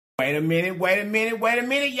Wait a minute,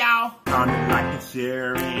 y'all. Comment, like, and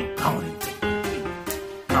share, and comment.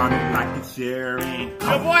 Comment, like, and share, and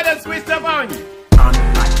comment. Your boy done switched up on you.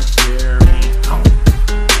 Comment, like, and share, and comment.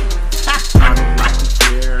 Comment, like, and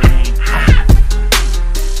share, and comment.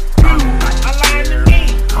 Comment, like, I and lied to share, me.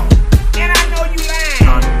 and comment. And I know you lying.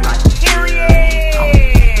 Comment, like, and share, and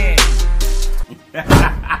comment.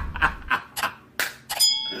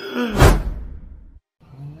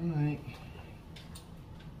 Alright.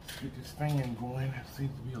 Let's get this fan going. It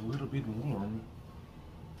seems to be a little bit warm.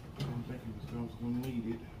 I didn't think it was going to need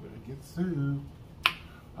it, but I guess so.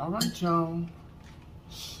 Alright, y'all.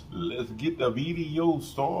 Let's get the video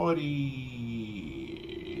started.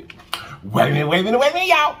 Wait a minute,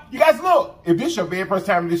 y'all. You guys look. If this is your very first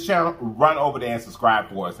time on this channel, run over there and subscribe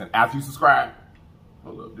for us. And after you subscribe,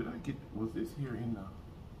 Hold up, did I get, was this here in the,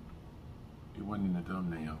 it wasn't in the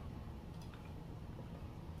thumbnail.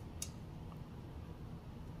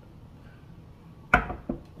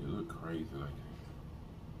 It looked crazy like that.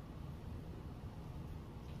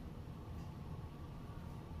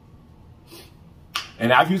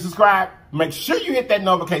 and after you subscribe, make sure you hit that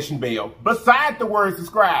notification bell beside the word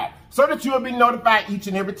subscribe so that you'll be notified each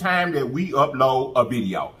and every time that we upload a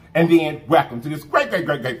video. And then, welcome to this great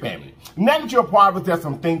family. Now that you're a part of us, there's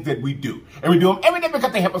some things that we do. And we do them every day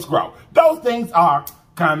because they help us grow. Those things are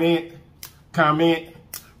comment, like,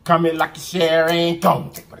 share, and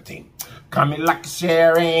comment for the team. Comment, like,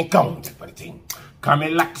 share, and comment for the team.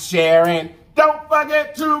 Comment, like, share, and don't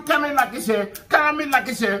forget to comment, like, and share. Comment, like,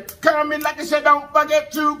 and share. Comment, like, and share. Don't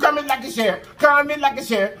forget to comment, like, and share. Comment, like, and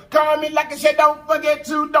share. Comment, like, and share. Don't forget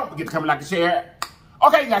to comment, like, and share.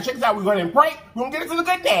 Okay, guys, check this out. We're going to pray. We're going to get into the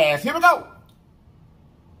good dance. Here we go.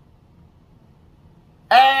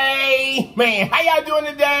 Hey, man. How y'all doing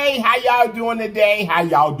today? How y'all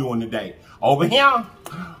doing today? Over here,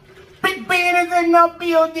 Big Ben is in the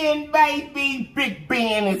building, baby. Big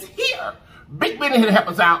Ben is here. Big Ben is here to help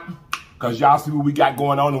us out because y'all see what we got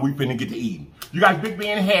going on and we finna get to eating. You guys, Big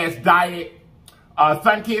Ben has diet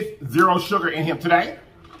Sunkist, 0 sugar in him today.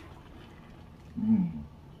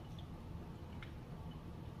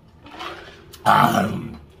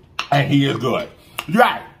 And he is good. You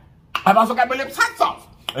guys, I've also got my LIPS hot sauce.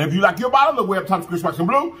 And if you like your bottle of Web Top Construction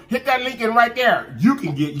Blue, hit that link in right there. You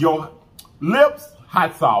can get your LIPS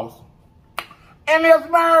hot sauce and LIPS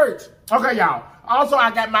merch. Okay, y'all. Also,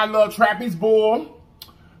 I got my little Trappist bowl,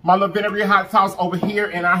 my little vinegary hot sauce over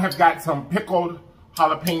here, and I have got some pickled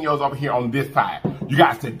jalapenos over here on this side. You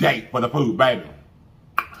guys, today for the food, baby.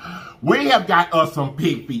 We have got us some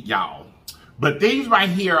pig feet, y'all. But these right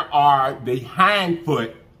here are the hind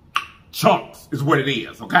foot chunks, is what it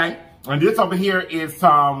is, okay? And this over here is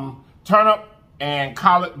some turnip and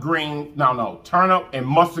collard green, turnip and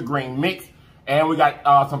mustard green mix. And we got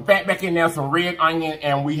some fat back in there, some red onion,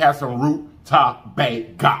 and we have some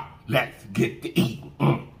rutabaga. Let's get to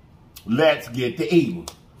eating. Let's get to eating.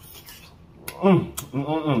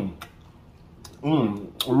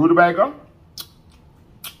 Rutabaga.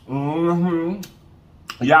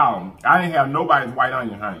 Y'all, I didn't have nobody's white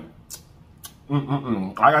onion, honey.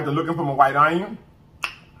 I got to looking for my white onion.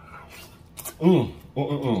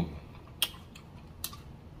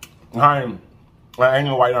 Honey, I ain't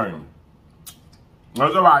no white onion.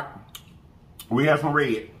 That's all right. We have some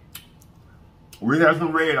red. We have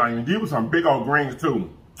some red onion. These were some big old greens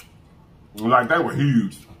too. Like they were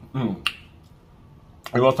huge. You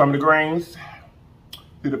want some of the greens?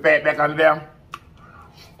 See the fat back under there?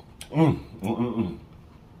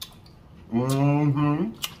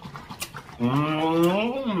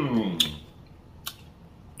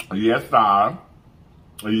 Yes, sir.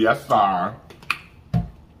 Yes, sir.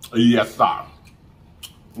 Yes, sir.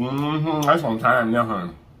 That's on time now,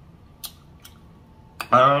 honey.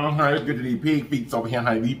 Let's get to these pig feet over here,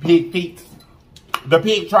 honey. These pig feet. The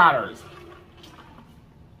pig trotters.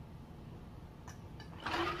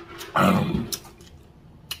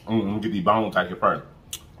 Get these bones out here first.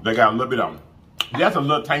 They got a little bit on them. That's a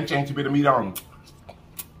little tiny bit of meat on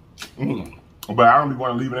them. But I don't even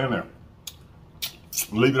want to leave it in there.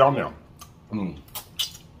 Leave it on there.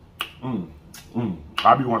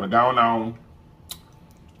 I be wanting to go on.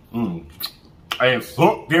 And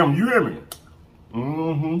suck them, you hear me?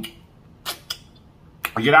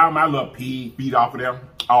 I get out my little pig feet off of them.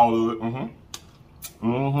 All of it.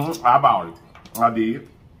 I bought it. I did.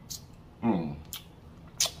 Oh.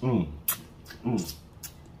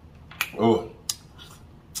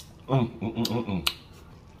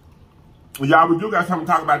 Y'all, we do got something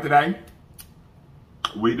to talk about today.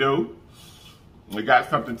 We do. We got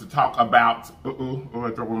something to talk about. I'm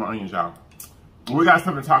gonna throw in my onions, y'all. We got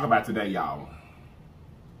something to talk about today, y'all.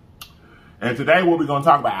 And today what we're gonna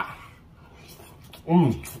talk about.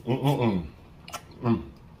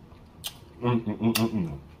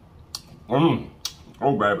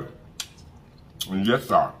 Oh baby. Yes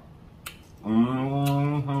sir.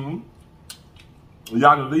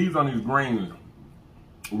 Y'all, the leaves on these greens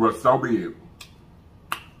were so big.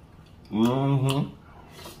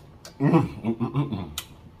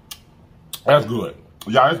 That's good.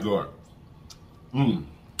 Yeah, it's good. Come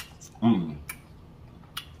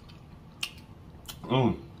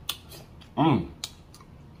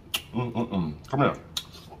here.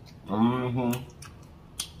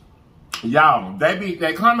 Y'all,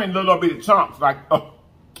 they come in little bitty chunks, like well,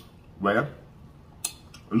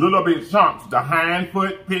 little bitty chunks. The hind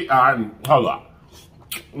foot, hold up.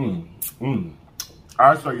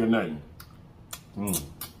 I'll show you nothing.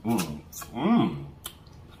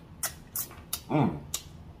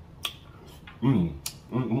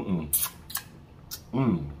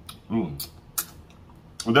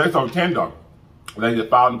 They're so tender. They just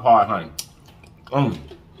fall apart, honey.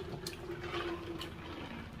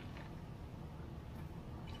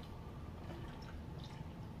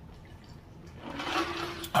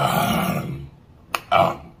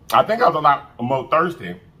 I think I was a lot more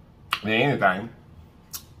thirsty than anything.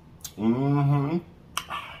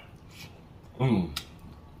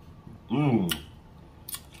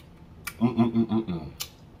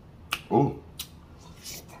 Oh.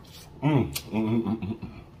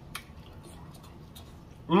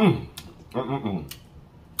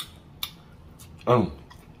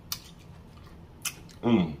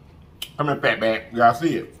 Come here, fat back. Y'all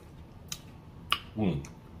see it?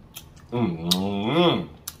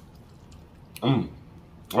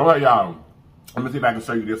 All right, y'all. Let me see if I can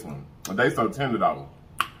show you this one. They so tender though.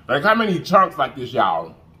 They come in these chunks like this,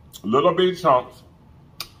 y'all. Little big chunks.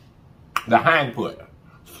 The hind foot.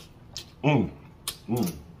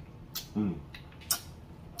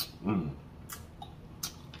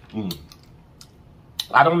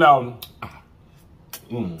 I don't know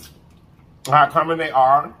how common they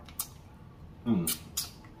are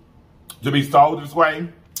to be sold this way.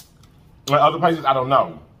 In other places, I don't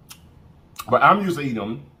know. But I'm used to eating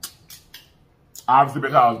them. Obviously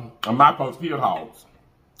because my folks killed hogs.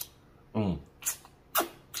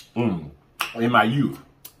 In my youth.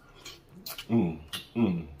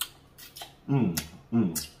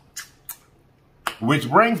 Which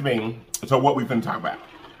brings me to what we've been talking about.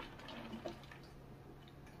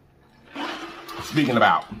 Speaking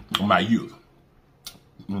about my youth.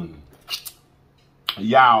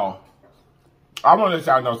 Y'all, I want to let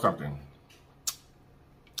y'all know something.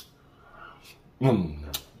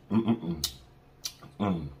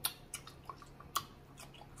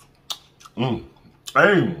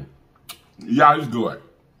 Hey, y'all, it's good.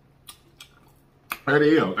 It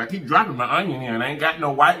is. I keep dropping my onion here and I ain't got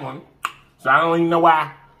no white one. So I don't even know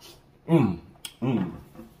why.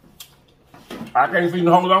 I can't seem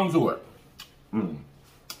to hold on to it.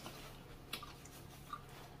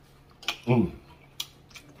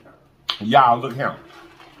 Y'all, look here.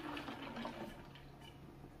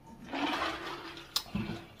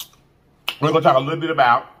 We're going to talk a little bit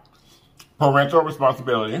about parental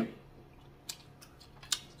responsibility.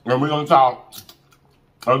 And we're going to talk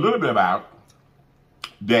a little bit about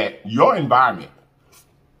that your environment.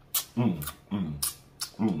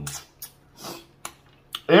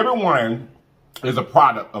 Everyone is a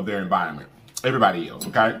product of their environment. Everybody is,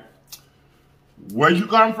 okay? Where you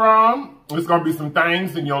come from, there's going to be some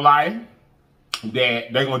things in your life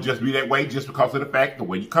that they're going to just be that way just because of the fact of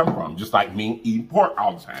where you come from. Just like me eating pork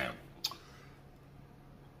all the time.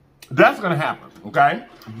 That's going to happen, okay?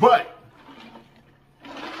 But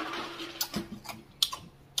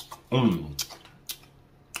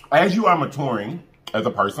as you are maturing as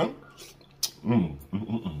a person,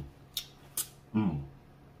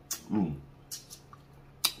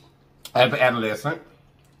 as an adolescent,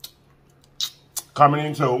 coming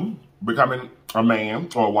into becoming a man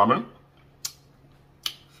or a woman,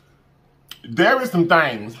 there is some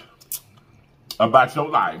things about your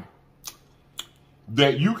life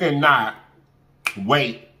that you cannot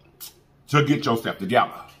wait to get yourself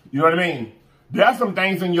together. You know what I mean? There are some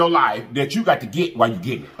things in your life that you got to get while you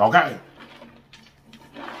get it, okay?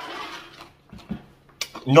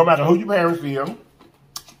 No matter who your parents is,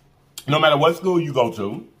 no matter what school you go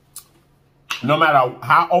to, no matter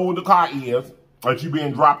how old the car is that you're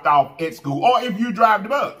being dropped off at school, or if you drive the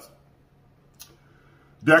bus,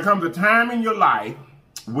 there comes a time in your life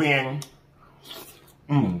when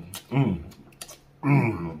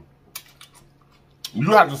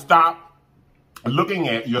you have to stop looking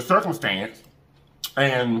at your circumstance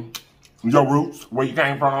and your roots, where you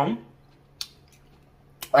came from,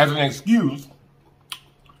 as an excuse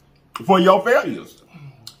for your failures.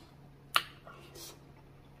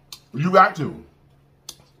 You got to.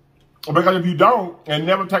 Because if you don't and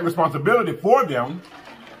never take responsibility for them,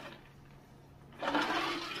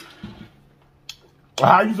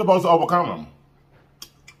 how are you supposed to overcome them?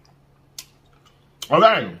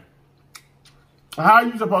 Okay. How are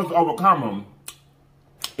you supposed to overcome them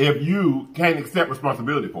if you can't accept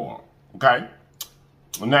responsibility for them? Okay?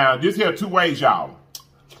 Now, this here 2 ways, y'all.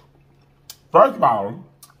 First of all,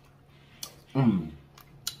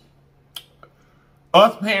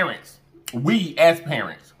 us parents, we as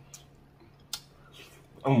parents,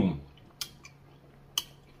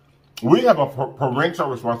 we have a parental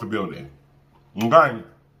responsibility. Okay?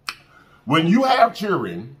 When you have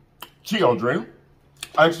children,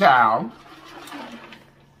 a child,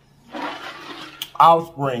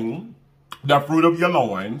 offspring, the fruit of your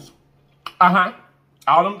loins, all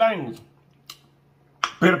them things,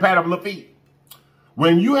 pitter pat of little feet.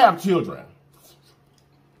 When you have children,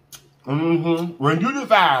 when you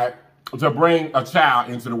decide to bring a child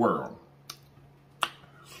into the world,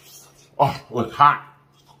 oh, it's hot.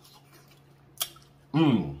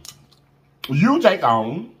 You take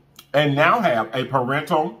on and now have a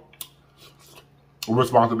parental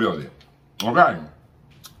responsibility. Okay?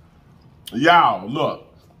 Y'all, look.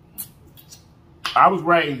 I was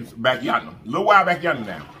raised back yonder. A little while back yonder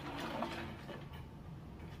now.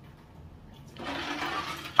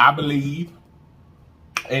 I believe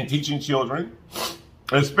in teaching children,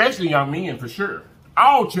 especially young men for sure.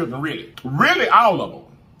 All children, really. Really all of them.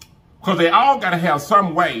 Because they all got to have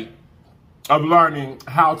some way of learning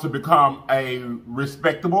how to become a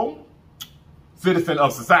respectable citizen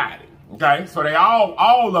of society. Okay? So they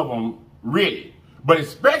all of them really. But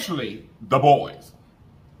especially the boys.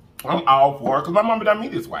 I'm all for it because my mama done me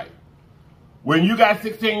this way. When you got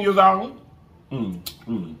 16 years old,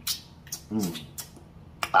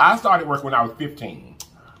 I started work when I was 15.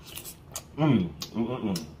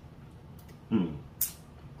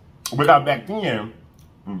 Because back then,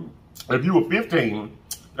 if you were 15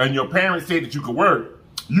 and your parents said that you could work,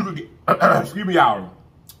 you could get, excuse me, y'all,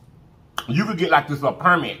 you could get like this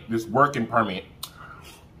permit, this working permit,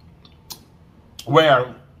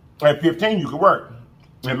 where at 15 you could work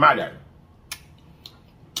in my day.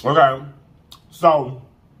 Okay, so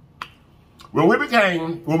when we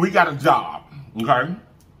got a job, okay,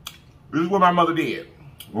 this is what my mother did.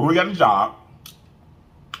 When we got a job,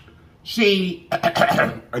 she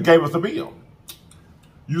gave us a bill.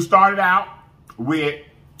 You started out with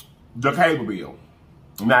the cable bill.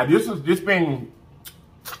 Now this been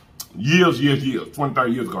years, 20,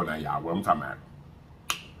 30 years ago now, y'all, what I'm talking about.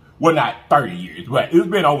 Well, not 30 years, but it's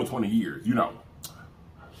been over 20 years, you know.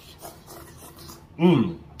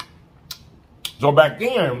 So back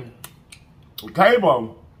then,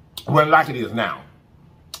 cable wasn't like it is now.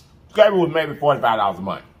 Cable was maybe $45 a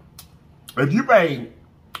month. If you paid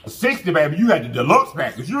 $60, baby, you had the deluxe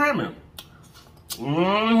package. You hear me?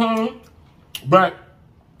 But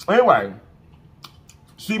anyway,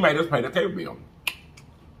 she made us pay the cable bill.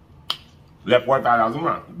 Left $45 a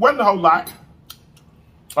month. Wasn't a whole lot.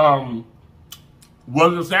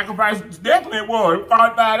 Was it a sacrifice? Definitely it was.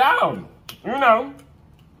 $45, you know.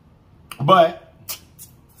 But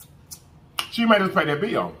she made us pay that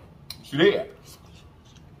bill. She did.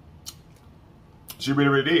 She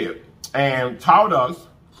really did. And taught us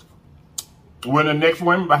when the next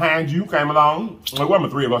one behind you came along. There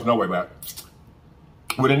wasn't 3 of us, no way, but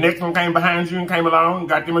when the next one came behind you and came along and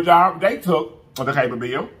got them a job, they took the cable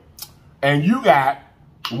bill. And you got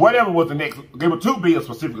whatever was the next. There were 2 bills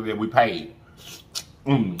specifically that we paid.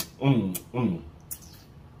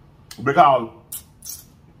 Because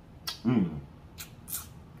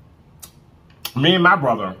me and my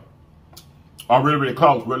brother are really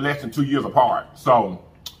close. We're less than 2 years apart. So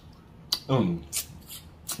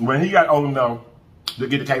when he got old enough to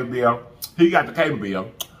get the cable bill, he got the cable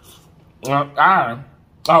bill. I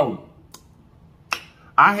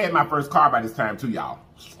had my first car by this time too, y'all.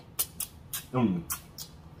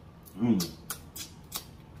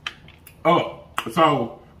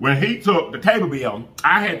 So when he took the cable bill,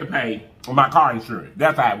 I had to pay my car insurance.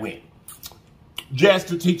 That's how it went. Just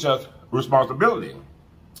to teach us responsibility.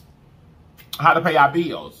 How to pay our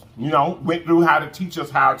bills. You know, went through how to teach us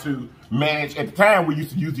how to manage. At the time, we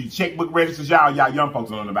used to use these checkbook registers. Y'all young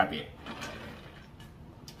folks don't know about that.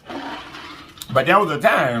 But there was a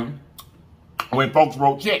time when folks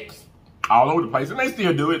wrote checks all over the place. And they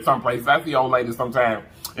still do it some places. I see old ladies sometimes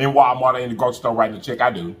in Walmart or in the grocery store writing a check.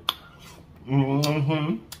 I do.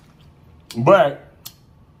 But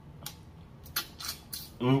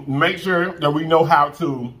make sure that we know how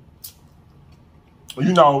to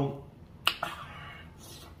you know,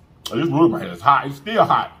 this room right here is hot. It's still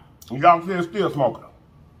hot. Y'all can see it's still smoking.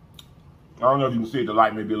 I don't know if you can see it. The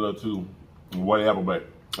light may be a little too whatever, but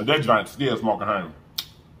that joint's still smoking, honey.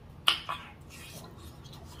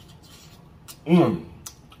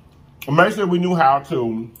 Make sure we knew how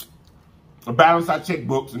to balance our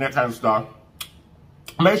checkbooks and that kind of stuff.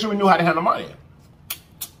 Make sure we knew how to handle money.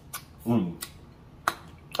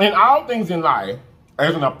 In all things in life,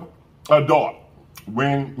 as an adult,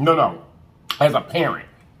 as a parent,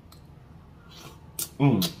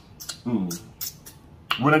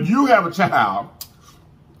 when you have a child,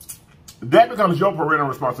 that becomes your parental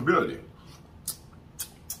responsibility.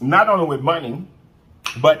 Not only with money,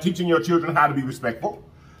 but teaching your children how to be respectful,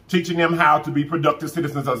 teaching them how to be productive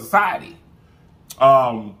citizens of society.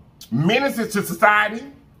 Menaces to society,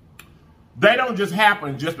 they don't just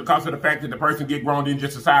happen just because of the fact that the person get grown in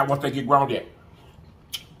just decide once they get grown yet.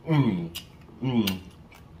 They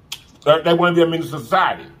want to be a menace to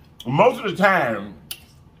society. Most of the time,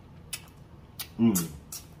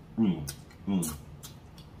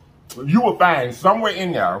 you will find somewhere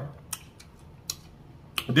in there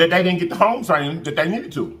that they didn't get the home training that they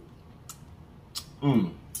needed to.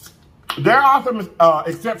 There are some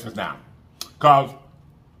exceptions now, because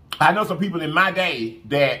I know some people in my day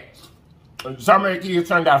that some of their kids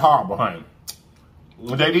turned out horrible, honey.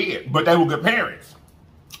 They did, but they were good parents.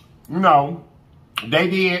 You know, they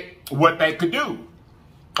did what they could do.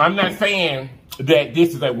 I'm not saying that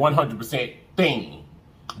this is a 100% thing,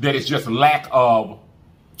 that it's just a lack of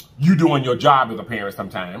you doing your job as a parent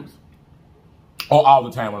sometimes, or all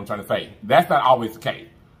the time, what I'm trying to say. That's not always the case.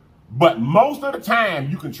 But most of the time,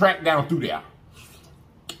 you can track down through there.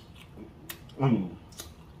 And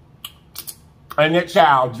that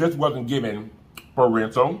child just wasn't given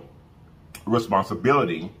parental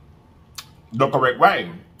responsibility the correct way.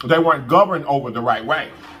 They weren't governed over the right way.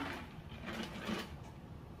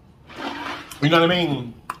 You know what I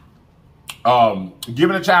mean?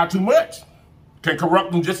 Giving a child too much can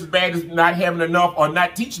corrupt them just as bad as not having enough or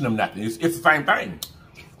not teaching them nothing. It's the same thing.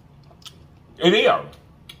 It is.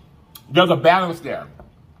 There's a balance there.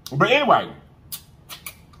 But anyway,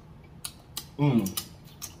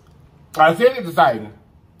 I said it to say,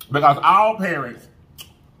 because all parents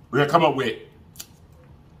will come up with,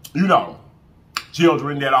 you know,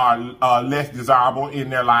 children that are less desirable in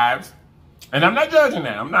their lives. And I'm not judging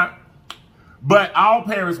that, I'm not. But all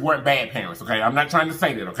parents weren't bad parents, okay? I'm not trying to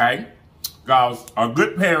say that, okay? Because a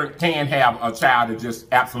good parent can have a child that just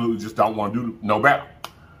absolutely just don't want to do no better.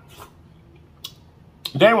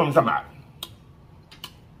 That's what I'm talking about.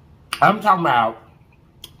 I'm talking about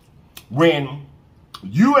when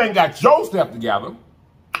you ain't got your stuff together,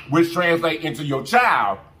 which translates into your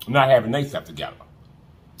child not having their stuff together.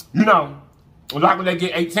 You know, like when they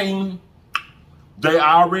get 18, they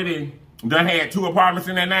already done had 2 apartments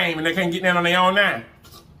in their name and they can't get that on their own now.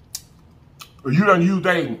 You done use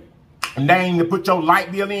their name to put your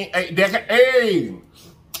light bill in. Hey, you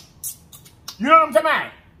know what I'm talking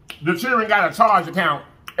about? The children got a charge account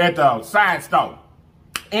at the side store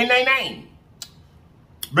in their name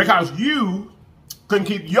because you couldn't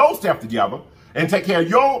keep your stuff together and take care of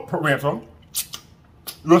your parental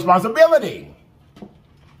responsibility.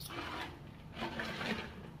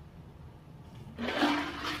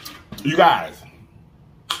 You guys,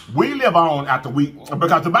 we live on after we,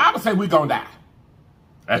 because the Bible says we're going to die.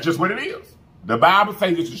 That's just what it is. The Bible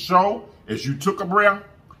says it's a show, as you took a breath,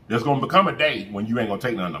 there's going to become a day when you ain't going to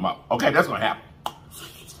take none of them up. Okay, that's going to happen.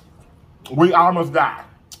 We almost die.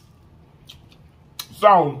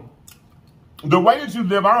 So, the way that you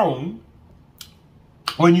live on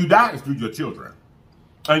when you die is through your children,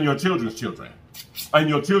 and your children's children, and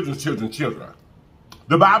your children's children's children.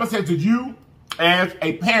 The Bible says that you, as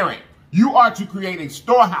a parent, you are to create a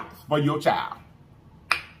storehouse for your child.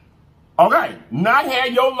 Okay, not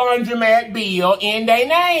have your laundromat bill in their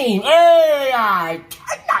name. Hey,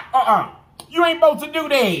 you ain't supposed to do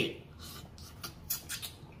that.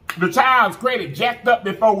 The child's credit jacked up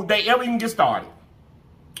before they ever even get started.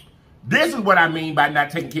 This is what I mean by not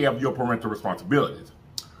taking care of your parental responsibilities.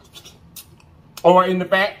 Or in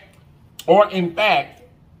fact,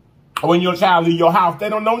 when your child leave your house, they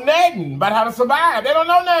don't know nothing about how to survive. They don't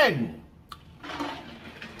know nothing.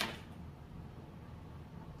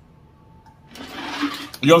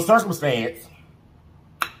 Your circumstance,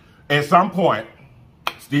 at some point,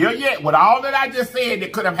 still yet, with all that I just said,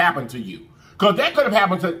 that could have happened to you. Because that could have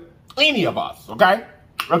happened to any of us, okay?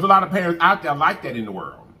 There's a lot of parents out there like that in the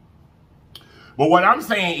world. But what I'm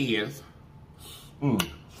saying is,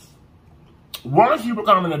 once you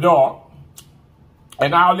become an adult,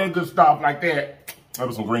 and all that good stuff like that, there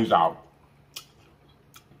was some green sauce.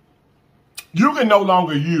 You can no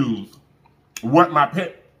longer use what my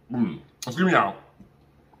excuse me, y'all,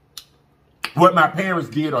 what my parents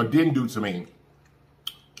did or didn't do to me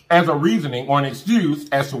as a reasoning or an excuse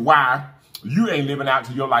as to why you ain't living out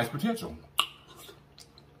to your life's potential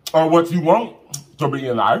or what you want to be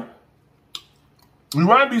in life. You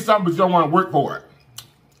want to be something, but you don't want to work for it.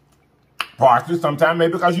 Partially, sometimes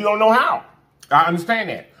maybe because you don't know how. I understand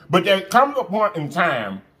that. But there comes a point in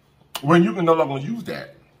time when you can no longer use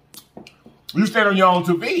that. You stand on your own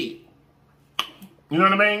 2 feet. You know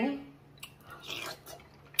what I mean?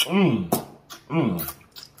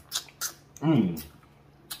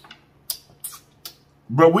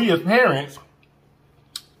 But we as parents,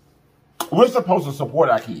 we're supposed to support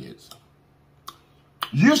our kids.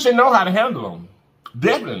 You should know how to handle them.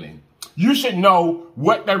 Definitely. You should know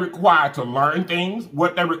what they require to learn things,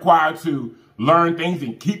 what they require to learn things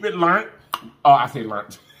and keep it learned. Oh, I say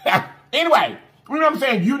learned. Anyway, you know what I'm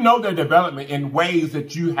saying? You know their development in ways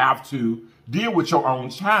that you have to deal with your own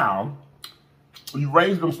child. You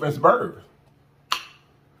raise them since birth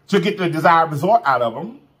to get the desired result out of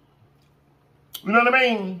them. You know what I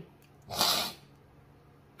mean?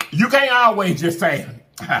 You can't always just say,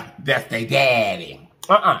 that's their daddy.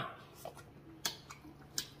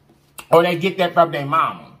 Or they get that from their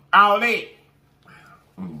mama. All that.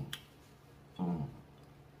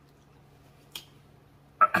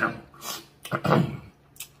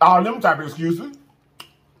 All them type of excuses.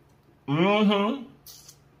 You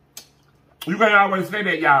can't always say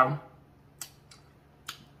that, y'all.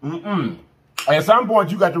 At some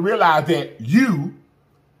point, you got to realize that you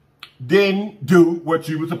didn't do what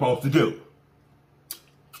you were supposed to do.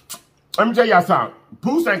 Let me tell y'all something.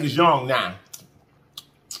 Pooh Stank is young now.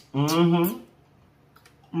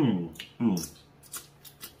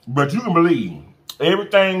 But you can believe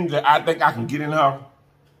everything that I think I can get in her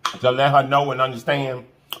to let her know and understand,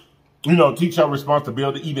 you know, teach her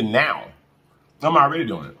responsibility even now. I'm already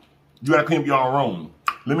doing it. You gotta clean up your own room.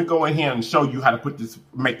 Let me go in here and show you how to put this,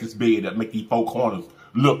 make this bed up, make these 4 corners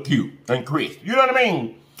look cute and crisp. You know what I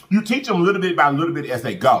mean? You teach them little bit by little bit as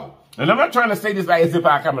they go. And I'm not trying to say this as if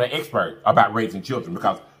I'm an expert about raising children,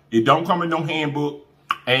 because it don't come in no handbook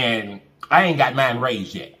and I ain't got mine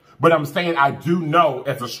raised yet. But I'm saying I do know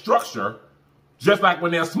as a structure, just like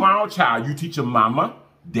when they're a small child, you teach them mama,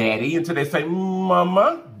 daddy, until they say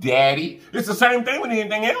mama, daddy. It's the same thing with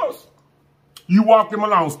anything else. You walk them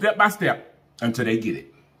along step by step until they get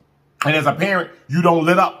it. And as a parent, you don't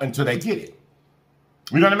let up until they get it.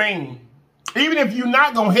 You know what I mean? Even if you're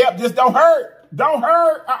not going to help, just don't hurt. Don't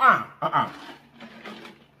hurt. I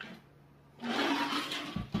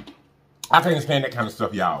can't stand that kind of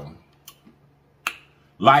stuff, y'all.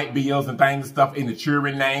 Light bills and things and stuff in the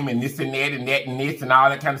children's name and this and that and that and this and all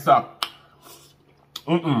that kind of stuff.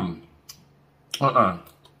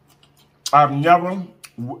 I've never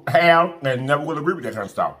have and never will agree with that kind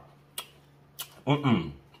of stuff.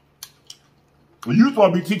 You're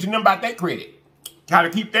supposed to be teaching them about their credit. How to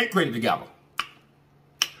keep their credit together.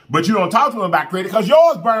 But you don't talk to them about credit because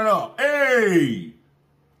yours burned up. Hey!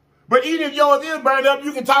 But even if yours is burned up,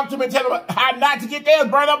 you can talk to them and tell them how not to get theirs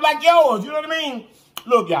burned up like yours. You know what I mean?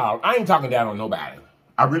 Look, y'all, I ain't talking down on nobody.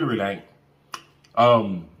 I really ain't.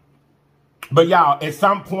 But y'all, at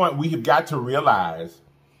some point, we have got to realize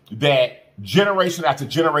that generation after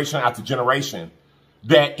generation after generation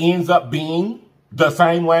that ends up being the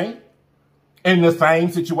same way, in the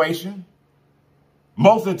same situation,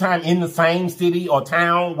 most of the time in the same city or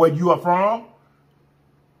town where you are from,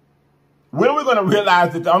 when are we going to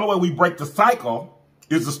realize that the only way we break the cycle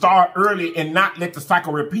is to start early and not let the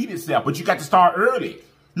cycle repeat itself? But you got to start early.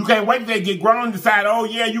 You can't wait till they get grown and decide, oh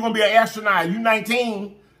yeah, you're going to be an astronaut. You're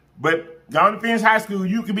 19, but going to finish high school,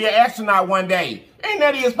 you can be an astronaut one day. And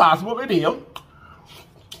that is possible. It is.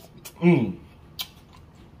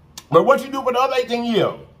 But what you do for the other 18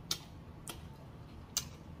 years?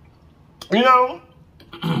 You know,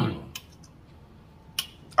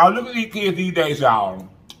 I look at these kids these days, y'all,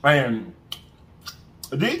 and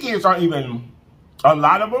these kids aren't even, a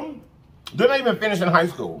lot of them, they're not even finishing high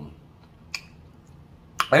school.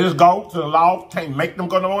 They just go to the loft, make them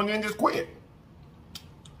go on and just quit.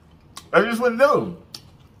 That's just what they do.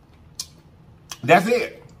 That's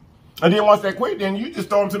it. And then once they quit, then you just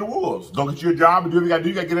throw them to the wolves. Go get your job and do what you got to do.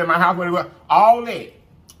 You got to get in my house, whatever. All that.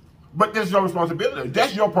 But that's your responsibility.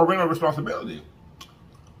 That's your parental responsibility.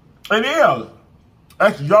 It is.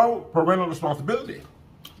 That's your parental responsibility.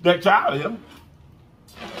 That child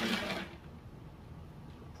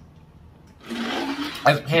is.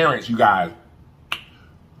 As parents, you guys,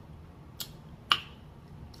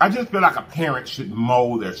 I just feel like a parent should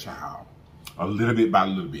mold their child a little bit by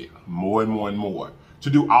little bit, more and more and more, to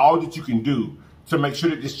do all that you can do to make sure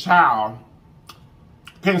that this child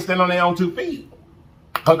can stand on their own 2 feet.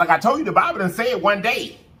 Because like I told you, the Bible done said one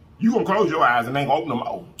day, you're going to close your eyes and ain't going to open them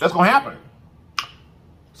more. That's going to happen.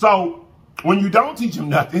 So when you don't teach them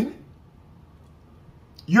nothing,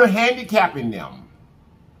 you're handicapping them.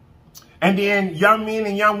 And then young men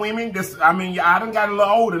and young women, I done got a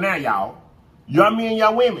little older now, y'all. Young men and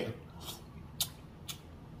young women.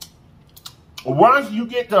 Once you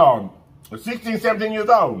get to 16, 17 years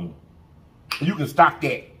old, you can stop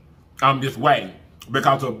that this way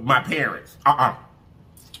because of my parents. By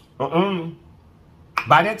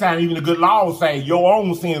that time, even the good laws say your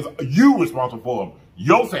own sins, you responsible for them.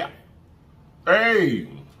 Yourself. Hey.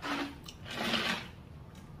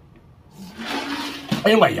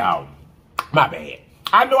 Anyway, y'all, my bad.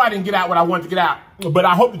 I know I didn't get out what I wanted to get out, but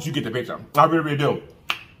I hope that you get the picture. I really, really do.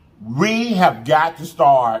 We have got to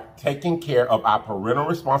start taking care of our parental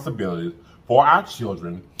responsibilities for our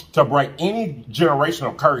children to break any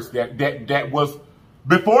generational curse that was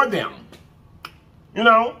before them. You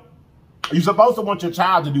know, you're supposed to want your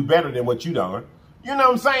child to do better than what you done. You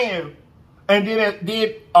know what I'm saying? And then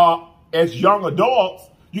as young adults,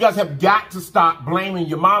 you guys have got to stop blaming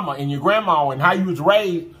your mama and your grandma and how you was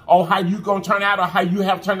raised on how you gonna turn out or how you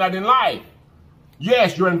have turned out in life.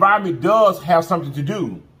 Yes, your environment does have something to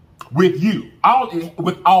do with you,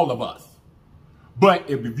 with all of us. But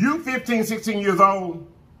if you 15, 16 years old,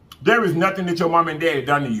 there is nothing that your mom and daddy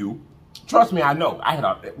done to you. Trust me, I know.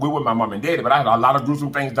 We were with my mom and daddy, but I had a lot of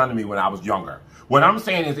gruesome things done to me when I was younger. What I'm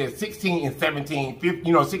saying is at 16 and 17,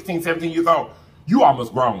 15, 16, 17 years old, you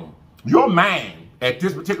almost grown. Your mind at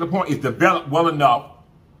this particular point is developed well enough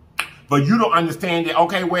for you to understand that,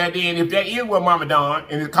 okay, well then, if that is what mama done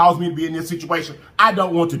and it caused me to be in this situation, I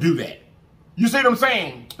don't want to do that. You see what I'm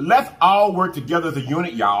saying? Let's all work together as a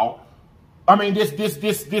unit, y'all. I mean,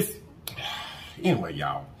 anyway,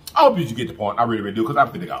 y'all. I hope you get the point. I really, really do, because I'm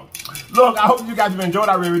finna go. Look, I hope you guys have enjoyed.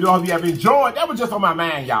 I really do. I hope you have enjoyed. That was just on my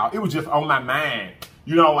mind, y'all. It was just on my mind.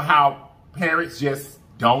 You know, how parents just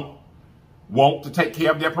don't want to take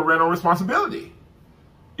care of their parental responsibility.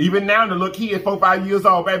 Even now, the little kid, 4, 5 years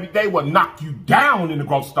old, baby, they will knock you down in the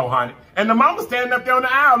grocery store, honey. And the mama standing up there on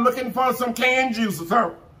the aisle looking for some canned juice or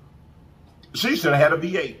something. She should have had a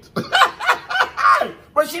V8.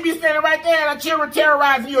 But she be standing right there and a children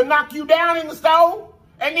terrorizing you and knock you down in the store.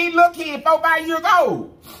 And these little kids, 4, 5 years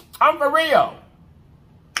old. I'm for real.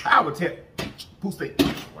 I would tell.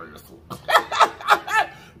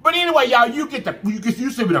 But anyway, y'all, you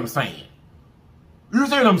see what I'm saying. You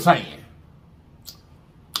see what I'm saying.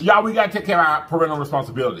 Y'all, we got to take care of our parental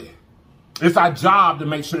responsibility. It's our job to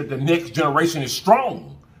make sure that the next generation is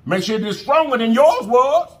strong. Make sure it's stronger than yours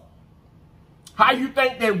was. How you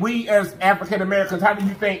think that we as African Americans, how do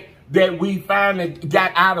you think that we finally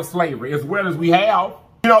got out of slavery as well as we have?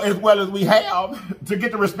 You know, as well as we have, to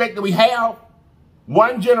get the respect that we have,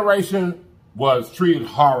 one generation was treated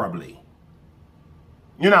horribly.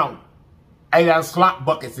 You know, ate out of slop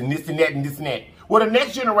buckets and this and that and this and that. Well, the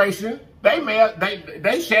next generation,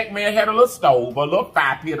 they shack may have had a little stove or a little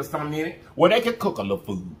fire pit or something in it where they could cook a little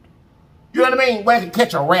food. You know what I mean? Where they could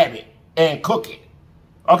catch a rabbit and cook it.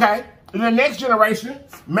 Okay? And the next generation,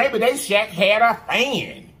 maybe they shack had a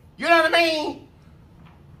fan. You know what I mean?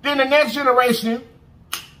 Then the next generation,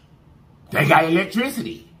 they got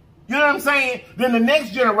electricity. You know what I'm saying? Then the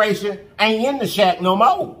next generation ain't in the shack no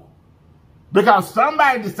more. Because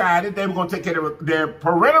somebody decided they were going to take care of their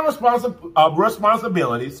parental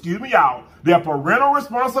responsibilities. Excuse me, y'all. Their parental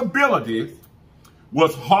responsibilities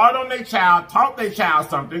was hard on their child, taught their child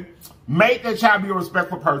something, made their child be a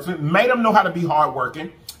respectful person, made them know how to be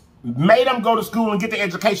hardworking, made them go to school and get the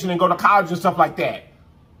education and go to college and stuff like that.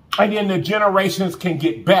 And then the generations can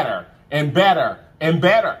get better and better and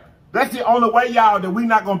better. That's the only way, y'all, that we're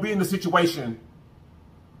not going to be in the situation.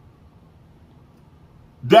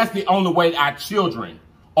 That's the only way our children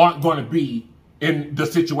aren't going to be in the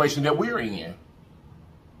situation that we're in.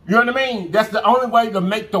 You know what I mean? That's the only way to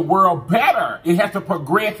make the world better. It has to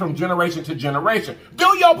progress from generation to generation. Do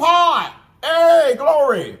your part. Hey,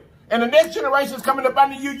 glory. And the next generation is coming up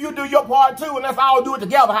under you. You do your part too, and let's all do it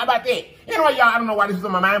together. How about that? Anyway, y'all, I don't know why this is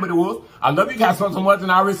on my mind, but it was. I love you guys so much,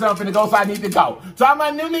 and I already said I'm finna go, so I need to go. So I'm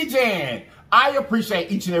my new Legion. I appreciate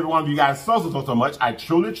each and every one of you guys so much. I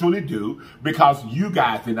truly, truly do, because you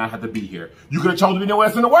guys did not have to be here. You could have chosen to be nowhere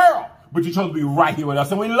else in the world, but you chose to be right here with us,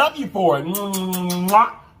 and we love you for it.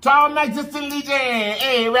 Mwah. Tall Magnificent Legion.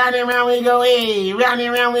 Hey, round and round we go. Hey, round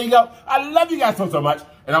and round we go. I love you guys so much,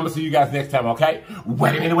 and I'm going to see you guys next time, okay?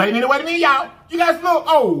 Wait a minute, y'all. You guys know,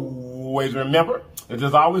 always remember that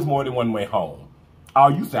there's always more than one way home. All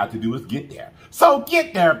you have to do is get there. So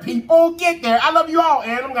get there, people. Get there. I love you all.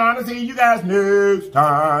 And I'm going to see you guys next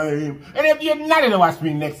time. And if you're not going to watch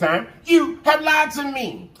me next time, you have lied to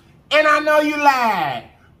me. And I know you lied.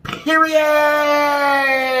 Period.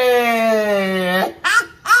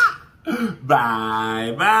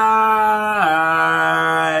 Bye. Bye.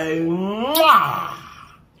 Mwah.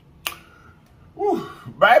 Woo,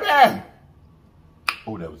 baby.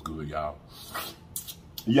 Oh, that was good, y'all.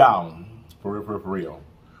 Y'all. For real.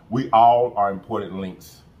 We all are important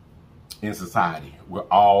links in society. We're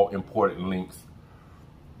all important links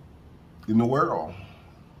in the world.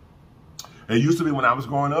 It used to be when I was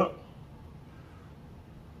growing up,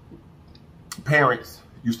 parents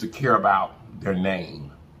used to care about their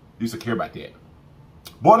name. They used to care about that.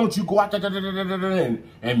 Boy, don't you go out there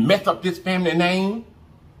and mess up this family name.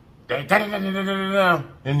 And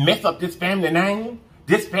mess up this family name.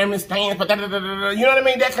 This family stands for you know what I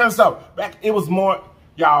mean? That kind of stuff. Back, it was more,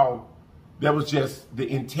 y'all, that was just the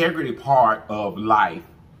integrity part of life.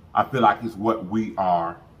 I feel like is what we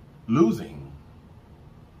are losing.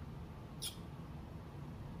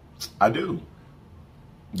 I do.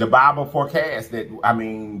 The Bible forecasts that, I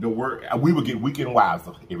mean, the word, we will get weak and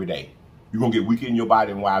wiser every day. You're going to get weak in your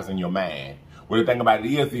body and wise in your mind. Well, the thing about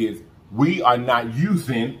it is we are not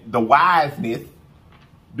using the wiseness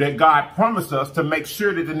that God promised us to make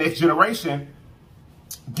sure that the next generation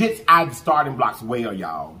gets out of the starting blocks well,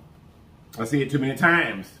 y'all. I see it too many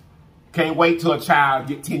times. Can't wait till a child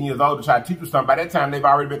get 10 years old to try to teach you something. By that time, they've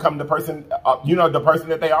already become the person, the person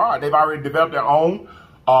that they are. They've already developed their own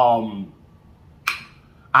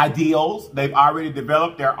ideals. They've already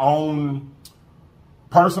developed their own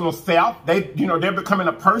personal self. They're becoming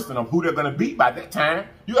a person of who they're going to be by that time.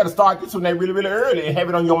 You got to start this when they're really, really early and have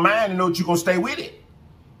it on your mind and know that you're going to stay with it.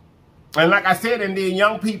 And like I said, and then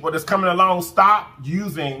young people that's coming along, stop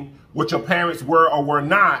using what your parents were or were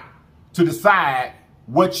not to decide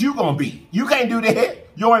what you're going to be. You can't do that.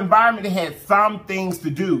 Your environment has some things to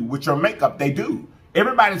do with your makeup. They do.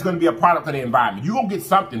 Everybody's going to be a product of the environment. You're going to get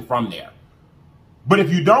something from there. But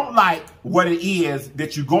if you don't like what it is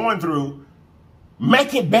that you're going through,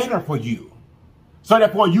 make it better for you. So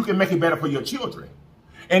therefore you can make it better for your children.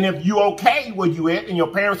 And if you're okay where you at and your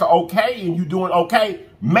parents are okay and you doing okay,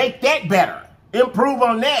 make that better. Improve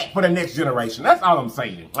on that for the next generation. That's all I'm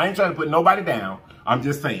saying. I ain't trying to put nobody down. I'm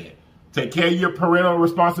just saying, take care of your parental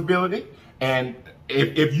responsibility. And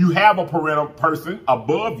if you have a parental person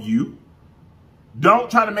above you, don't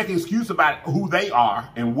try to make an excuse about who they are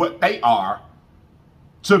and what they are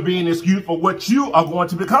to be an excuse for what you are going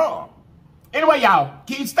to become. Anyway, y'all,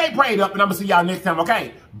 stay prayed up, and I'm going to see y'all next time,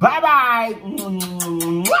 okay? Bye-bye.